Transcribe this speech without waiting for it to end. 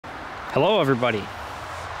Hello everybody.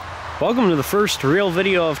 Welcome to the first real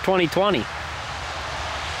video of 2020.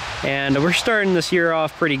 And we're starting this year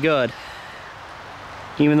off pretty good.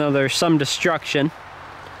 Even though there's some destruction,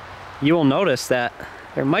 you will notice that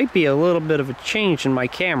there might be a little bit of a change in my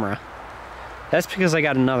camera. That's because I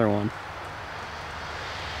got another one.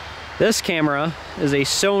 This camera is a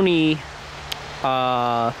Sony,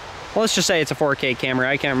 well, let's just say it's a 4K camera.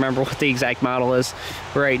 I can't remember what the exact model is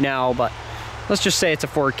right now, but let's just say it's a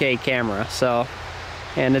 4K camera. So,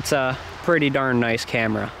 and it's a pretty darn nice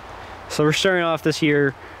camera. So we're starting off this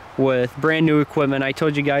year with brand new equipment. I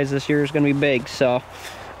told you guys this year is going to be big, so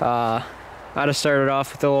I'd have started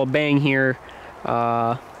off with a little bang here.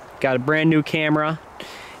 Got a brand new camera,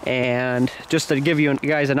 and just to give you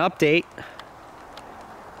guys an update,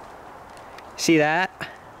 see that?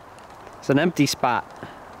 It's an empty spot.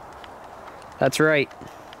 That's right.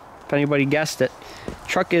 If anybody guessed it,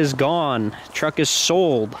 truck is gone. Truck is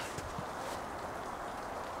sold.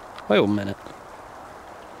 Wait a minute.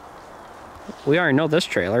 We already know this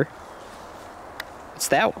trailer. It's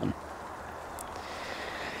that one.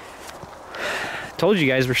 Told you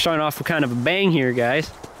guys we're starting off with kind of a bang here, guys.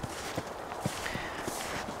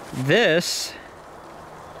 This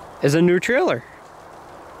is a new trailer.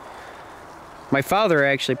 My father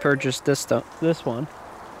actually purchased this one,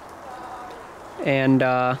 and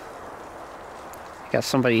got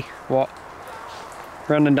somebody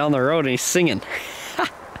running down the road and he's singing.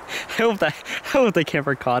 I hope the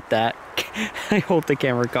camera caught that. I hope the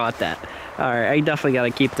camera caught that. All right, I definitely got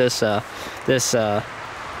to keep this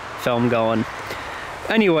film going.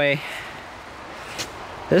 Anyway,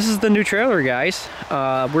 this is the new trailer, guys.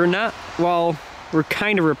 We're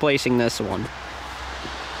kind of replacing this one.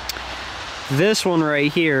 This one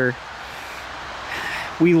right here,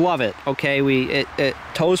 we love it, okay? It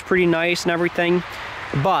tows pretty nice and everything,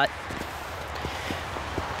 but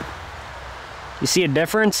you see a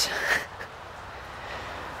difference?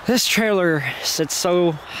 This trailer sits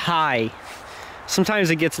so high, sometimes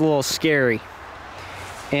it gets a little scary.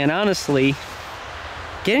 And honestly,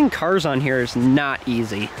 getting cars on here is not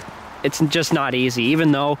easy. It's just not easy.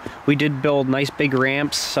 Even though we did build nice big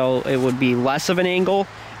ramps so it would be less of an angle,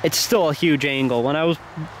 it's still a huge angle. When I was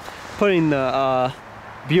putting the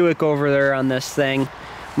Buick over there on this thing,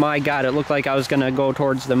 my God, it looked like I was gonna go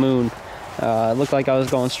towards the moon. It looked like I was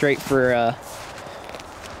going straight for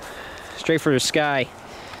the sky.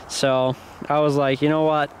 So I was like, you know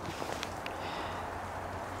what?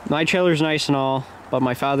 My trailer's nice and all, but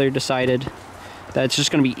my father decided that it's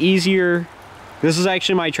just gonna be easier. This is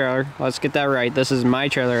actually my trailer. Let's get that right. This is my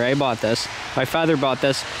trailer. I bought this. My father bought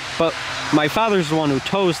this, but my father's the one who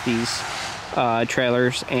tows these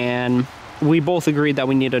trailers, and we both agreed that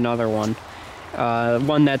we need another one.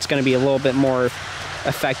 One that's going to be a little bit more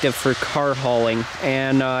effective for car hauling,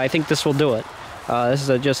 and I think this will do it. This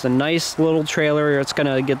is just a nice little trailer. It's going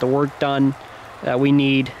to get the work done that we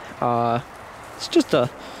need. It's just a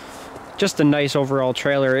nice overall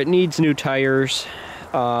trailer. It needs new tires.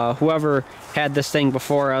 Whoever had this thing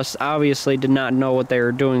before us obviously did not know what they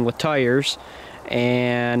were doing with tires,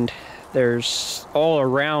 and there's all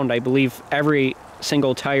around, I believe every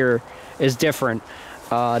single tire is different.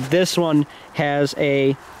 This one has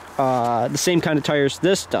the same kind of tires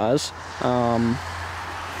this does.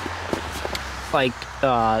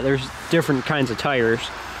 There's different kinds of tires.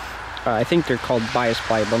 I think they're called bias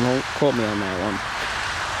ply, but don't quote me on that one.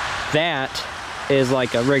 That is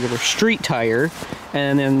like a regular street tire,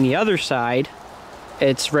 and then the other side,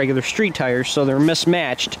 it's regular street tires, so they're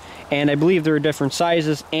mismatched, and I believe there are different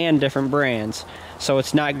sizes and different brands, so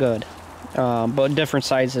it's not good. But different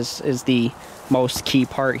sizes is the most key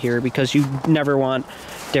part here, because you never want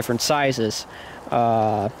different sizes,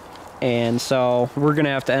 and so we're gonna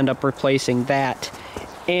have to end up replacing that.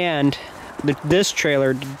 And this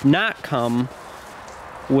trailer did not come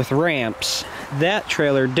with ramps. That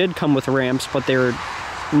trailer did come with ramps, but they were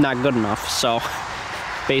not good enough, so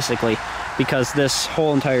basically, because this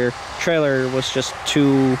whole entire trailer was just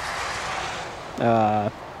too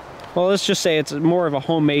well, let's just say it's more of a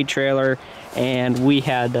homemade trailer, and we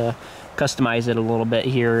had to customize it a little bit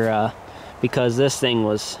here, because this thing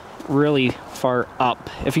was really far up.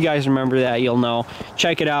 If you guys remember that, you'll know.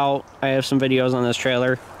 Check it out. I have some videos on this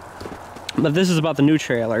trailer, but this is about the new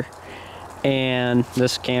trailer and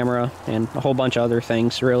this camera and a whole bunch of other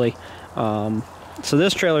things, really. So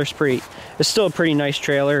this trailer is it's still a pretty nice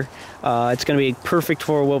trailer. It's going to be perfect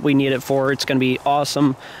for what we need it for. It's going to be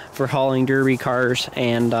awesome for hauling derby cars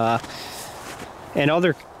and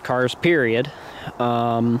other cars, period.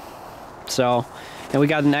 And we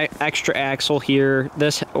got an extra axle here.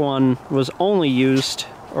 This one was only used,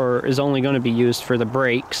 or is only going to be used for the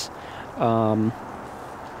brakes. So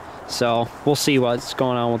we'll see what's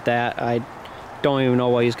going on with that. I don't even know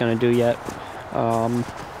what he's going to do yet.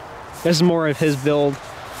 This is more of his build.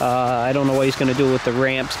 I don't know what he's going to do with the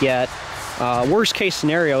ramps yet. Worst case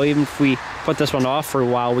scenario, even if we put this one off for a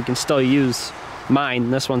while, we can still use mine.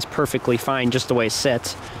 This one's perfectly fine just the way it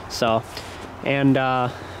sits. So, and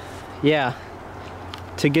yeah,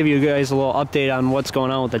 to give you guys a little update on what's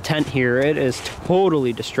going on with the tent here, it is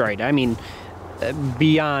totally destroyed. I mean,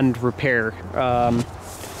 beyond repair.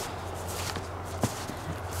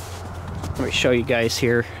 Let me show you guys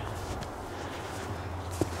here.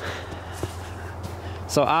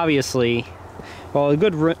 So obviously, well, a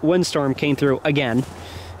good windstorm came through again,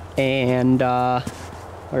 and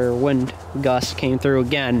or wind gust came through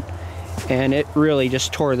again, and it really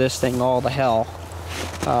just tore this thing all to hell.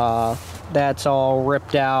 That's all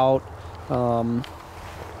ripped out.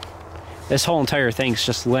 This whole entire thing's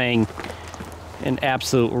just laying an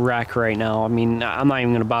absolute wreck right now. I mean, I'm not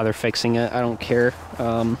even gonna bother fixing it. I don't care.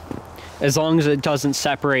 As long as it doesn't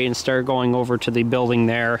separate and start going over to the building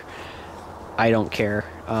there, I don't care.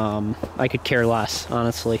 I could care less,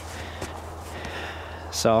 honestly.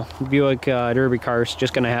 So Buick Derby car's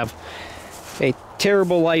just gonna have a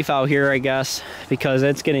terrible life out here, I guess, because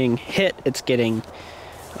it's getting hit. It's getting,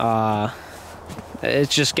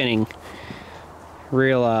 it's just getting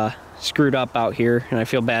real screwed up out here, and I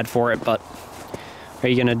feel bad for it. But what are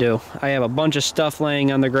you gonna do? I have a bunch of stuff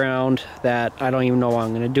laying on the ground that I don't even know what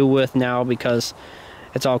I'm gonna do with now, because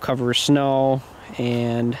it's all covered with snow,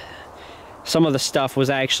 and some of the stuff was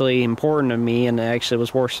actually important to me and it actually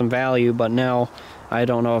was worth some value, but now I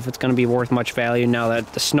don't know if it's going to be worth much value now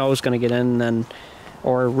that the snow is going to get in, then,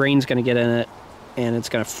 or rain's going to get in it, and it's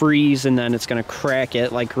going to freeze, and then it's going to crack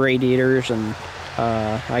it like radiators. And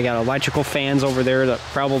I got electrical fans over there that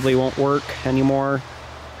probably won't work anymore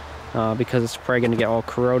because it's probably going to get all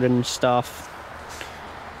corroded and stuff.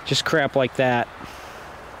 Just crap like that.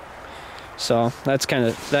 So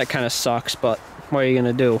that kind of sucks, but what are you going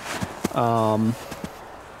to do?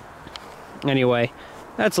 Anyway,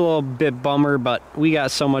 that's a little bit bummer, but we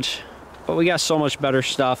got so much better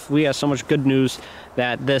stuff. We got so much good news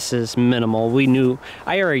that this is minimal.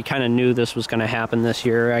 I already kind of knew this was going to happen this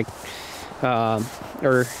year,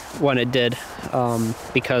 or when it did,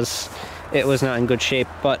 because it was not in good shape.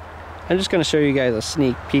 But I'm just going to show you guys a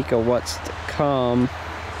sneak peek of what's to come.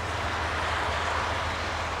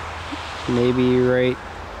 Maybe right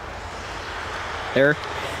there.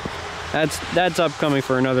 That's upcoming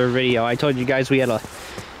for another video. I told you guys we had a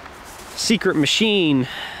secret machine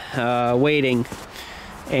waiting,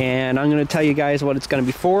 and I'm going to tell you guys what it's going to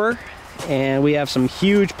be for. And we have some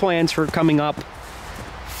huge plans for coming up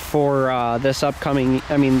for this upcoming,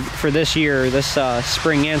 I mean, for this year, this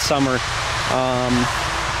spring and summer.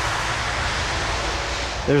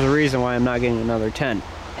 There's a reason why I'm not getting another tent.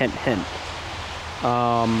 Hint, hint.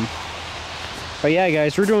 But yeah,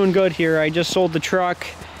 guys, we're doing good here. I just sold the truck.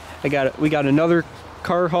 We got another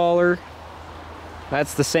car hauler.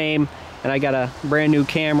 That's the same, and I got a brand new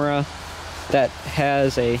camera that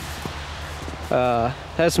has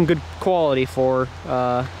some good quality for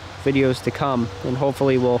videos to come, and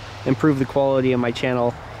hopefully will improve the quality of my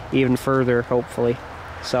channel even further, hopefully.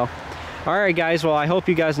 So, all right, guys. Well, I hope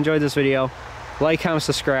you guys enjoyed this video. Like, comment,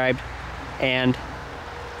 subscribe, and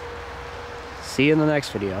see you in the next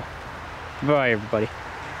video. Bye, everybody.